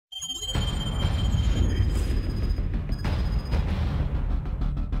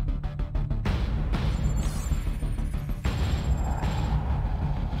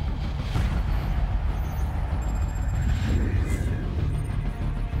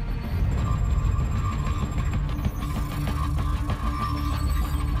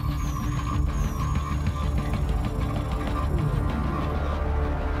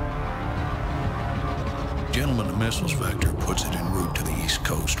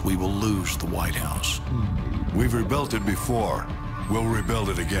lost, we will lose the White House. We've rebuilt it before. We'll rebuild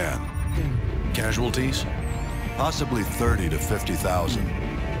it again. Casualties? Possibly 30 to 50,000.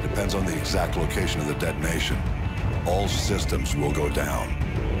 Depends on the exact location of the detonation. All systems will go down.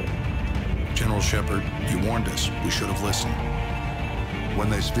 General Shepard, you warned us. We should have listened. When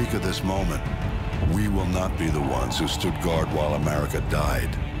they speak of this moment, we will not be the ones who stood guard while America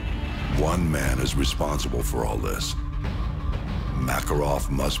died. One man is responsible for all this. Makarov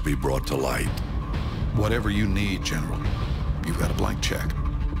must be brought to light. Whatever you need, General. You've got a blank check.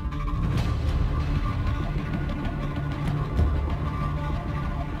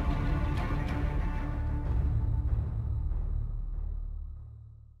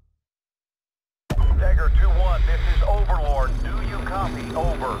 Dagger 2-1, this is Overlord. Do you copy?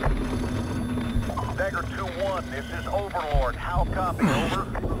 Over. Dagger 2-1, this is Overlord. How copy? Over.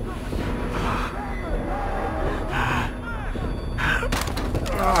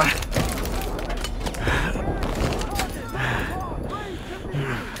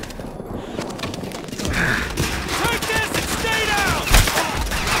 Take this and stay down!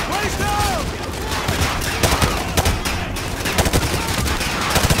 Place down!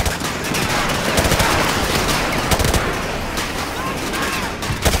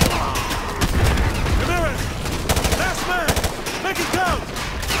 Ramirez! Last man! Make it count!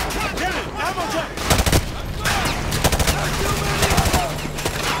 Get it! Ammo check! Not too many of them!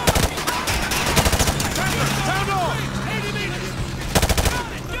 Sound off! 80 meters!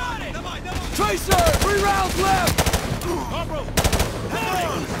 Got it! Tracer! 3 rounds left! Corporal!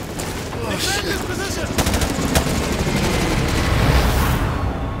 Heading! Defend this position!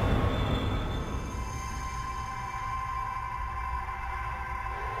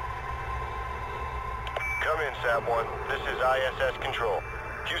 Come in, Sat-1. This is ISS Control.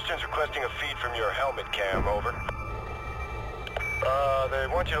 Houston's requesting a feed from your helmet cam, over. They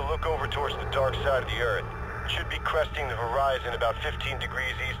want you to look over towards the dark side of the Earth. Should be cresting the horizon about 15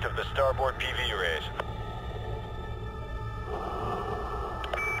 degrees east of the starboard PV arrays.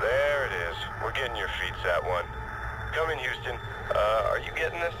 There it is. We're getting your feed, Sat-1. Come in, Houston. Are you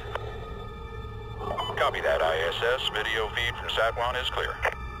getting this? Copy that, ISS. Video feed from Sat-1 is clear.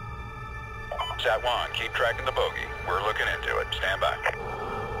 Sat-1, keep tracking the bogey. We're looking into it. Stand by.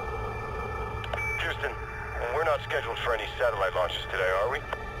 Houston, we're not scheduled for any satellite launches today, are we?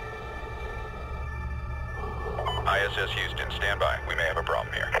 ISS Houston, stand by. We may have a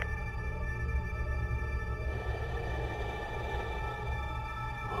problem here.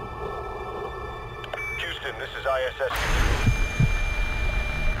 Houston, this is ISS.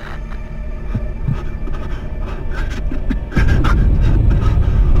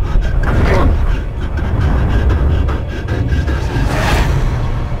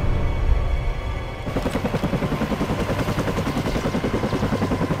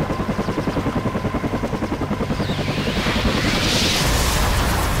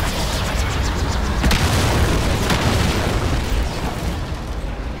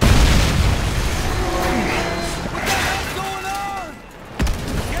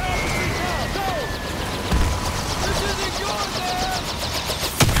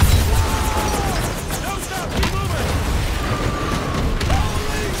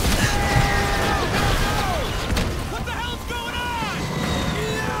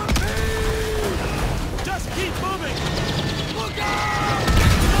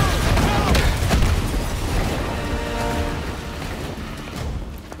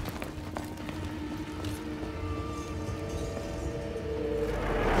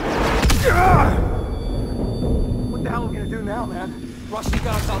 What the hell are we gonna do now, man? Rusty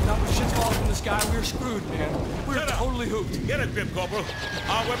got us out, with shit falling from the sky. We're screwed, man. We're totally hooped. Get a grip, Corporal.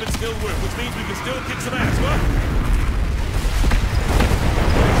 Our weapons still work, which means we can still kick some ass, what?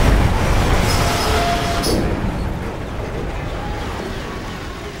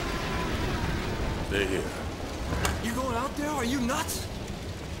 Stay here. You going out there? Are you nuts?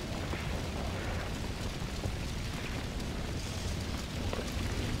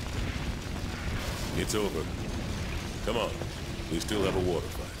 It's over. Come on. We still have a water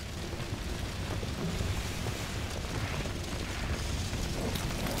fight.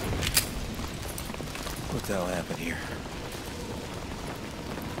 What the hell happened here?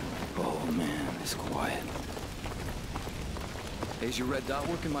 Oh man, it's quiet. Is your red dot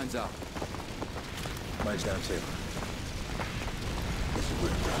working? Mine's out. Mine's down too. This is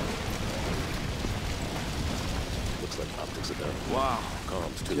weird, bro. Looks like optics are down. Wow.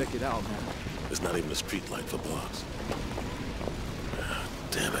 Comms, too. Check it out, man. There's not even a street light for blocks. Ah,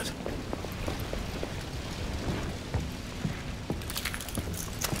 damn it.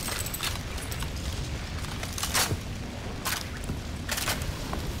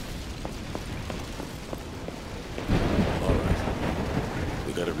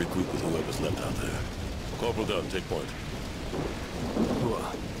 regroup with whoever's left out there. Corporal Dunn, take point.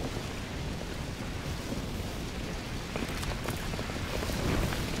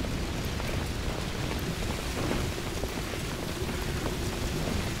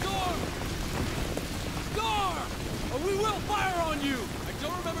 We will fire on you! I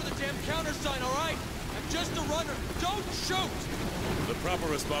don't remember the damn countersign, all right? I'm just a runner. Don't shoot! The proper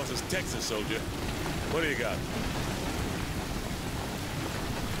response is Texas, soldier. What do you got?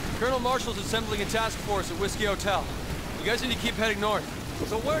 Colonel Marshall's assembling a task force at Whiskey Hotel. You guys need to keep heading north.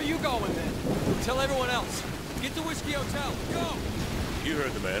 So where are you going then? Tell everyone else. Get to Whiskey Hotel. Go! You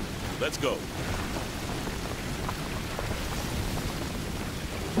heard the man. Let's go.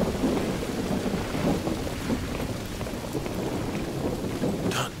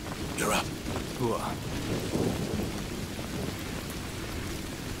 Dunn, you're up.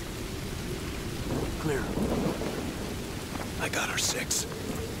 Clear. I got our 6.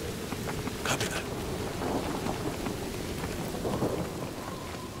 Copy that.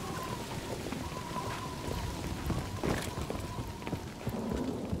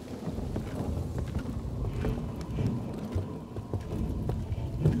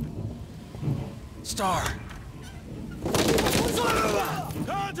 Star!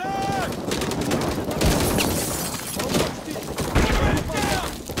 Contact!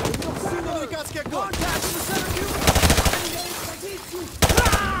 Contact in the center cube!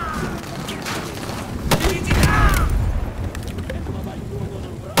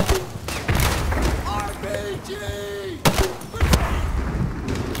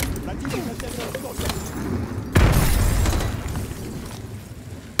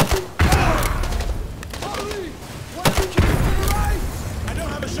 I don't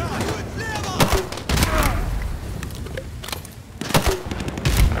have a shot!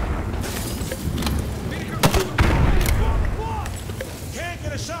 Can't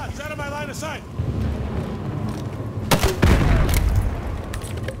get a shot! It's out of my line of sight!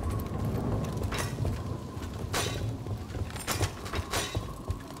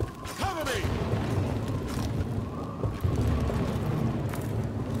 Cover me!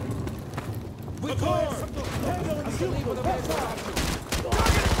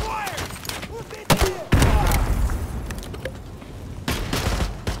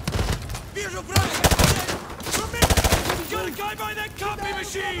 Got a guy by that copy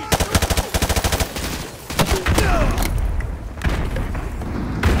machine!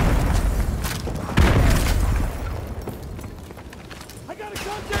 I got a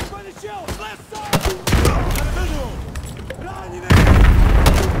contact by the shells! Left side! Got a visual!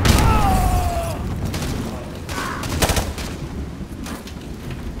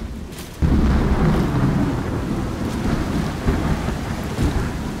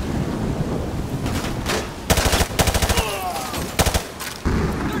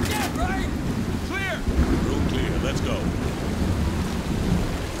 They're dead, right? Clear! Room clear. Let's go.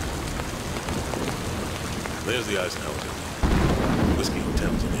 There's the Eisenhower building. Whiskey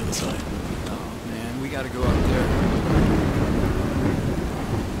Hotel's on the other side. Oh, man, we gotta go up there.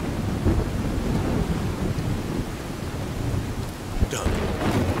 Done.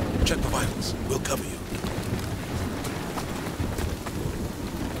 Check the vitals. We'll cover you.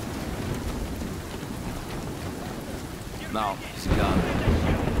 Now, he's gone.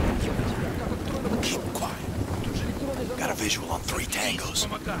 Keep quiet. Got a visual on 3 tangos.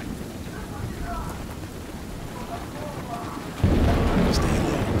 Stay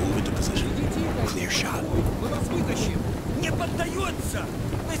low. Move into position. Clear shot.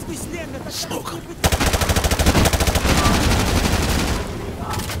 Smoke 'em.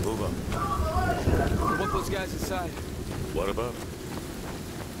 Move up. What those guys inside? What about?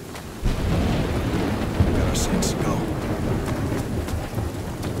 Got our 6. Go.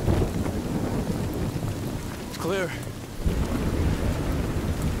 It's clear.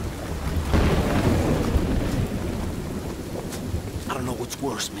 I don't know what's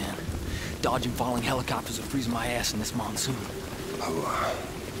worse, man. Dodging falling helicopters or freezing my ass in this monsoon.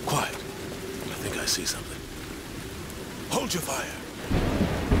 Quiet. I think I see something. Hold your fire.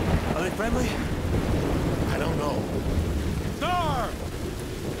 Are they friendly? I don't know. Star!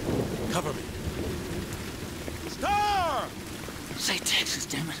 Cover me. Star! Say Texas,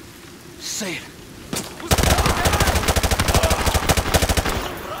 damn it. Say it.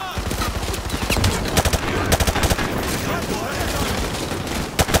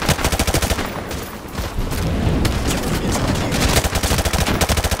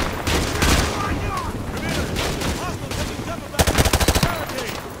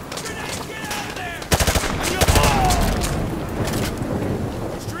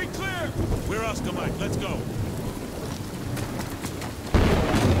 Street clear! We're Oscar Mike, let's go.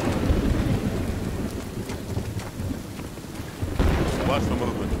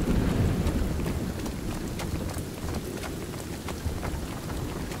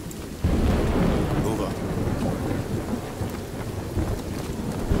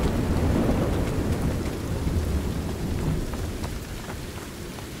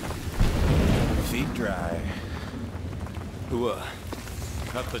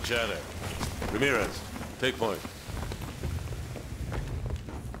 chatter. Ramirez, take point.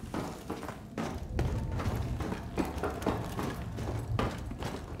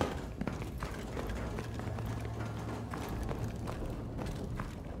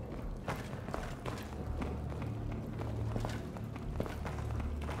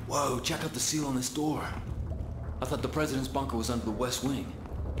 Whoa, check out the seal on this door. I thought the president's bunker was under the west wing.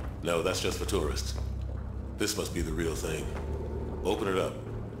 No, that's just for tourists. This must be the real thing. Open it up.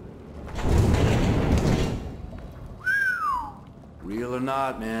 Real or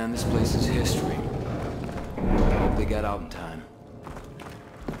not, man, this place is history. Hope they got out in time.